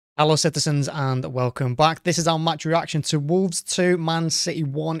Hello citizens and welcome back. This is our match reaction to Wolves 2, Man City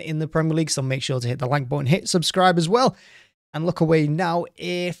 1 in the Premier League, so make sure to hit the like button, hit subscribe as well, and look away now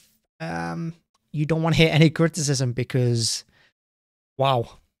if you don't want to hear any criticism because,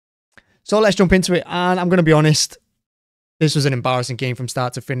 wow. So let's jump into it, and I'm going to be honest, this was an embarrassing game from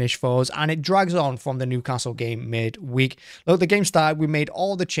start to finish for us, and it drags on from the Newcastle game midweek. Look, the game started, we made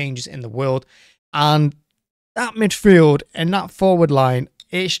all the changes in the world, and that midfield and that forward line,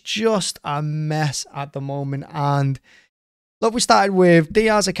 it's just a mess at the moment. And look, we started with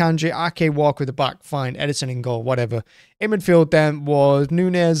Diaz, Akanji, Ake, Walker with the back, fine, Edison in goal, whatever. In midfield then was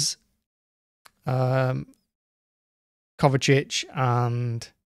Nunez, Kovacic, and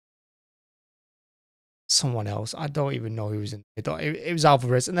someone else. I don't even know who was in the middle. It was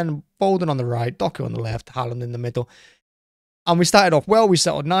Alvarez, and then Foden on the right, Doku on the left, Haaland in the middle. And we started off well, we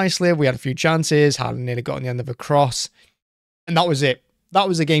settled nicely, we had a few chances, Haaland nearly got on the end of a cross, and that was it. That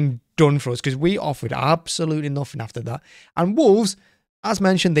was the game done for us because we offered absolutely nothing after that. And Wolves, as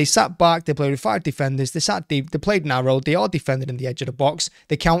mentioned, they sat back, they played with 5 defenders, they sat deep, they played narrow, they all defended in the edge of the box,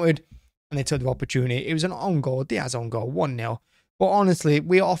 they countered, and they took the opportunity. It was an own goal, Diaz own goal, 1-0. But honestly,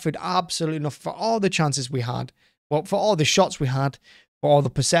 we offered absolutely enough for all the chances we had, well, for all the shots we had, for all the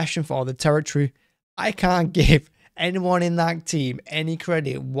possession, for all the territory. I can't give anyone in that team any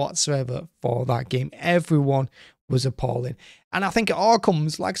credit whatsoever for that game. Everyone was appalling. And I think it all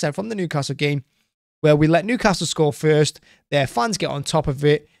comes, like I said, from the Newcastle game, where we let Newcastle score first, their fans get on top of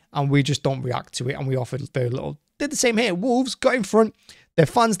it, and we just don't react to it, and we offered very little. Did the same here. Wolves got in front, their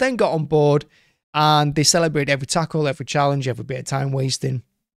fans then got on board, and they celebrated every tackle, every challenge, every bit of time wasting,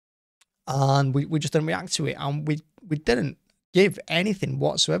 and we just didn't react to it, and we didn't give anything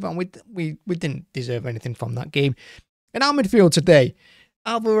whatsoever, and we didn't deserve anything from that game. In our midfield today,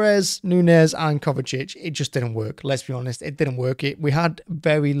 Alvarez, Nunez, and Kovacic, it just didn't work. Let's be honest, it didn't work. We had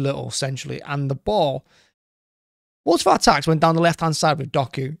very little, essentially. And the ball, most of our attacks went down the left-hand side with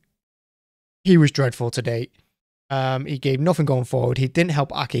Doku. He was dreadful today. He gave nothing going forward. He didn't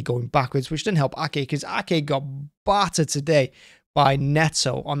help Ake going backwards, which didn't help Ake because Ake got battered today by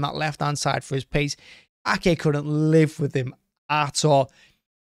Neto on that left-hand side for his pace. Ake couldn't live with him at all.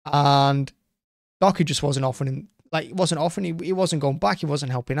 And Doku just wasn't offering. Like, he wasn't offering, he wasn't going back, he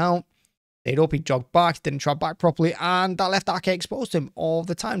wasn't helping out. They'd hope he jogged back, didn't try back properly, and that left Ake exposed him all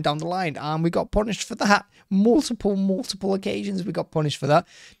the time down the line, and we got punished for that. Multiple occasions we got punished for that.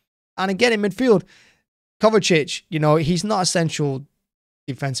 And again, in midfield, Kovacic, you know, he's not a central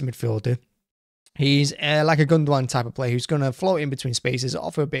defensive midfielder. He's like a Gundogan type of player who's going to float in between spaces,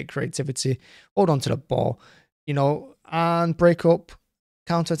 offer a bit of creativity, hold on to the ball, you know, and break up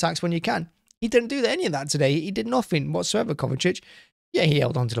counter-attacks when you can. He didn't do any of that today. He did nothing whatsoever, Kovacic. Yeah, he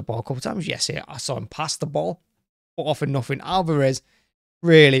held onto the ball a couple of times. Yes, I saw him pass the ball, but offered nothing. Alvarez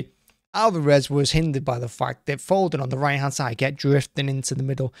was hindered by the fact that Foden on the right-hand side kept drifting into the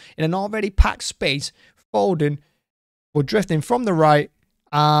middle. In an already packed space, Foden would drifting from the right,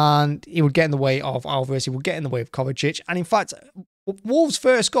 and he would get in the way of Alvarez. He would get in the way of Kovacic. And in fact, Wolves'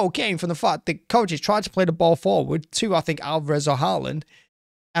 first goal came from the fact that Kovacic tried to play the ball forward to, I think, Alvarez or Haaland,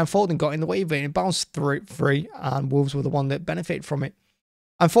 and Foden got in the way of it, and it bounced free, and Wolves were the one that benefited from it.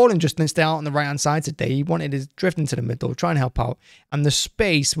 And Foden just didn't stay out on the right-hand side today. He wanted to drift into the middle, try and help out, and the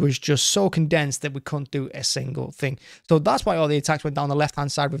space was just so condensed that we couldn't do a single thing. So that's why all the attacks went down the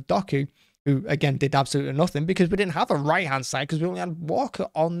left-hand side with Doku, who, again, did absolutely nothing, because we didn't have a right-hand side, because we only had Walker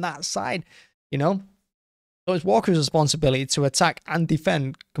on that side, you know? So it's Walker's responsibility to attack and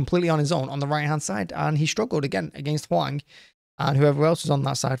defend completely on his own on the right-hand side, and he struggled again against Hwang, and whoever else was on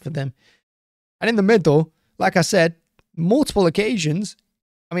that side for them. And in the middle, like I said, multiple occasions.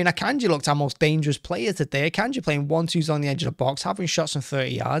 I mean, Akanji looked our most dangerous player today. Akanji playing 1-2s on the edge of the box, having shots from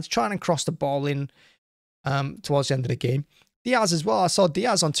 30 yards, trying to cross the ball in towards the end of the game. Diaz as well. I saw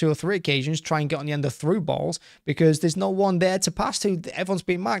Diaz on 2 or 3 occasions try and get on the end of through balls because there's no one there to pass to. Everyone's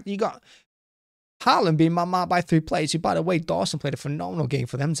being marked. You got Haaland being marked by 3 players, who, by the way, Dawson played a phenomenal game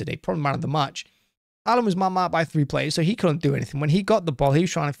for them today. Probably man of the match. Haaland was marked by 3 players, so he couldn't do anything. When he got the ball, he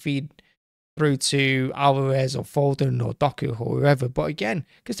was trying to feed through to Alvarez or Foden or Doku or whoever. But again,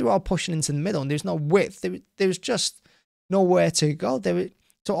 because they were all pushing into the middle and there's no width, there was just nowhere to go.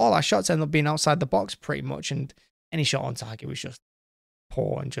 So all our shots ended up being outside the box pretty much, and any shot on target was just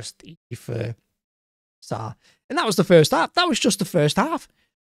poor and just easy for Sarr. And that was the first half. That was just the first half.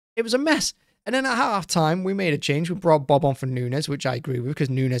 It was a mess. And then at half-time, we made a change. We brought Bob on for Nunez, which I agree with, because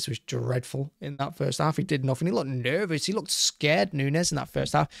Nunez was dreadful in that first half. He did nothing. He looked nervous. He looked scared, Nunez, in that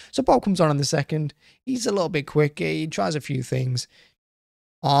first half. So Bob comes on in the second. He's a little bit quicker. He tries a few things.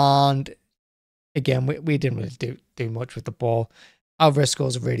 And again, we didn't really do much with the ball. Alvarez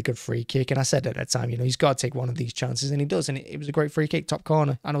scores a really good free kick, and I said at that time, you know, he's got to take one of these chances, and he does, and it was a great free kick, top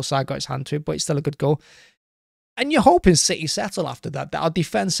corner. I know Side got his hand to it, but it's still a good goal. And you're hoping City settle after that our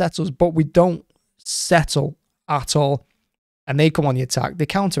defence settles, but we don't settle at all. And they come on the attack, they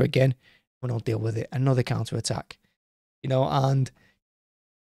counter again, we don't deal with it, another counter attack, you know. And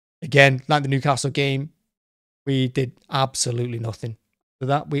again, like the Newcastle game, we did absolutely nothing. For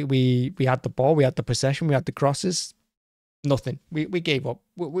that, we had the ball, we had the possession, we had the crosses. Nothing. We gave up.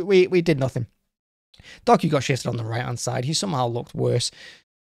 We did nothing. Doku got shifted on the right hand side. He somehow looked worse.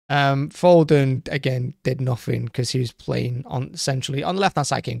 Foden again did nothing because he was playing on essentially on the left hand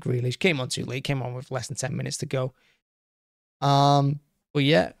side. Came Grealish, came on too late, came on with less than 10 minutes to go. But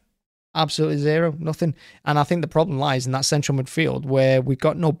yeah, absolutely zero, nothing. And I think the problem lies in that central midfield where we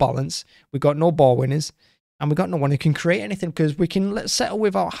got no balance, we got no ball winners, and we got no one who can create anything because we can settle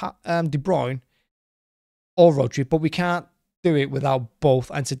without De Bruyne or Rodri, but we can't do it without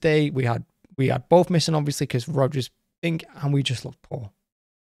both. And today we had both missing, obviously, because Rodri's think, and we just looked poor.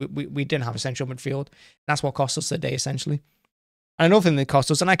 We didn't have a central midfield. That's what cost us today, essentially. And another thing that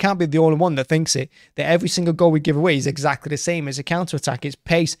cost us, and I can't be the only one that thinks it, that every single goal we give away is exactly the same as a counter-attack. It's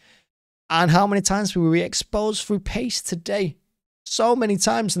pace. And how many times were we exposed through pace today? So many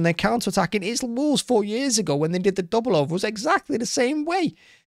times, and they're counter-attacking. It's Wolves 4 years ago when they did the double over. It was exactly the same way,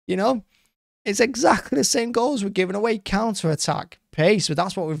 you know? It's exactly the same goals we're giving away. Counter-attack, pace, but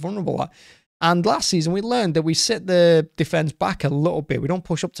that's what we're vulnerable at. And last season, we learned that we sit the defence back a little bit. We don't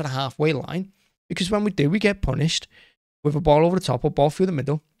push up to the halfway line, because when we do, we get punished with a ball over the top or ball through the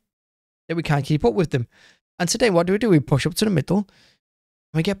middle that we can't keep up with them. And today, what do? We push up to the middle and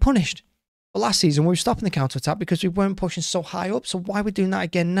we get punished. But last season, we were stopping the counter-attack because we weren't pushing so high up. So why are we doing that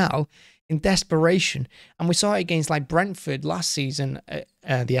again now in desperation? And we saw it against like Brentford last season, the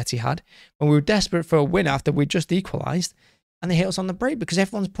Etihad, when we were desperate for a win after we just equalised. And they hit us on the break because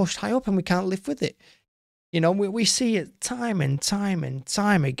everyone's pushed high up and we can't live with it. You know, we see it time and time and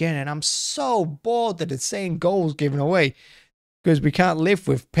time again. And I'm so bored of the same goals given away because we can't live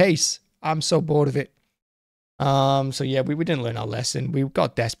with pace. I'm so bored of it. So yeah, we didn't learn our lesson. We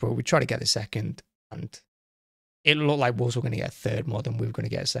got desperate. We tried to get the second. And it looked like Wolves were going to get a third more than we were going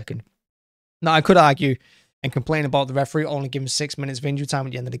to get a second. Now, I could argue and complain about the referee only giving 6 minutes of injury time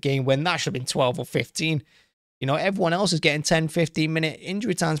at the end of the game when that should have been 12 or 15. You know, everyone else is getting 10, 15-minute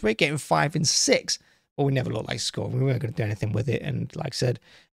injury times. We're getting 5 and 6. But we never looked like scoring. We weren't going to do anything with it. And like I said,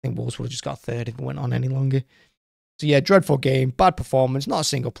 I think Wolves would have just got third if it went on any longer. So yeah, dreadful game. Bad performance. Not a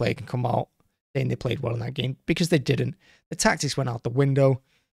single player can come out saying they played well in that game because they didn't. The tactics went out the window.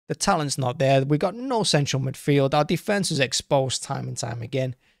 The talent's not there. We got no central midfield. Our defence was exposed time and time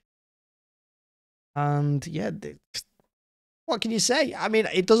again. And yeah, what can you say? I mean,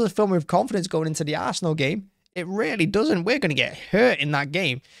 it doesn't fill me with confidence going into the Arsenal game. It really doesn't. We're going to get hurt in that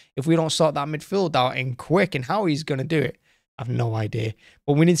game if we don't sort that midfield out in quick. And how he's going to do it, I have no idea.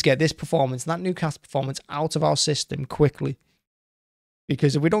 But we need to get this performance, that Newcastle performance, out of our system quickly.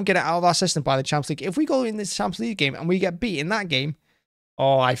 Because if we don't get it out of our system by the Champions League, if we go in this Champions League game and we get beat in that game,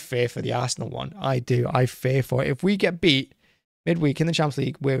 oh, I fear for the Arsenal one. I do. I fear for it. If we get beat midweek in the Champions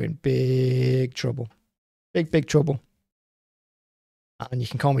League, we're in big trouble. Big trouble. And you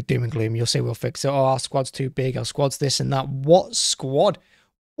can call me doom and gloom. You'll say we'll fix it. Oh, our squad's too big. Our squad's this and that. What squad?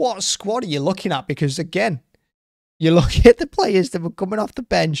 What squad are you looking at? Because again, you look at the players that were coming off the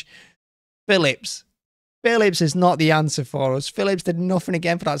bench. Phillips is not the answer for us. Phillips did nothing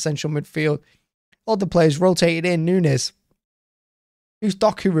again for that central midfield. All the players rotated in. Nunes. Who's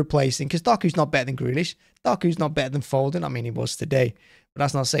Doku replacing? Because Doku's not better than Grealish. Doku's not better than Foden. I mean, he was today. But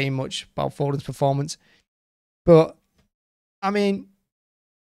that's not saying much about Foden's performance. But, I mean,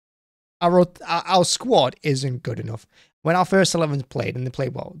 our squad isn't good enough. When our first 11's played and they play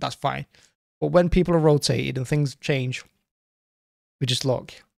well, that's fine. But when people are rotated and things change, we just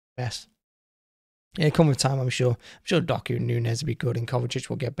look mess. Yeah, come with time, I'm sure. I'm sure Doku and Nunes will be good and Kovacic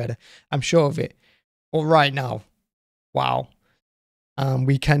will get better. I'm sure of it. But right now, wow.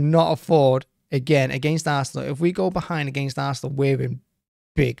 We cannot afford, again, against Arsenal. If we go behind against Arsenal, we're in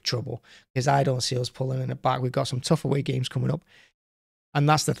big trouble. Because I don't see us pulling in it back. We've got some tough away games coming up. And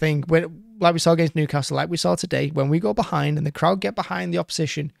that's the thing. Like we saw against Newcastle, like we saw today, when we go behind and the crowd get behind the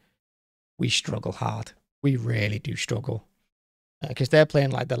opposition, we struggle hard. We really do struggle. Because they're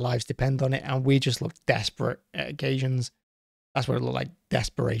playing like their lives depend on it, and we just look desperate at occasions. That's what it looked like,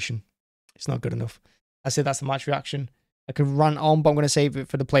 desperation. It's not good enough. I said that's the match reaction. I could run on, but I'm going to save it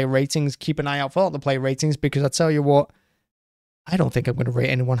for the player ratings. Keep an eye out for the player ratings, because I tell you what, I don't think I'm going to rate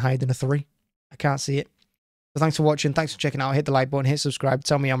anyone higher than a 3. I can't see it. So thanks for watching. Thanks for checking out. Hit the like button. Hit subscribe.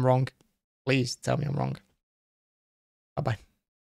 Tell me I'm wrong. Please tell me I'm wrong. Bye-bye.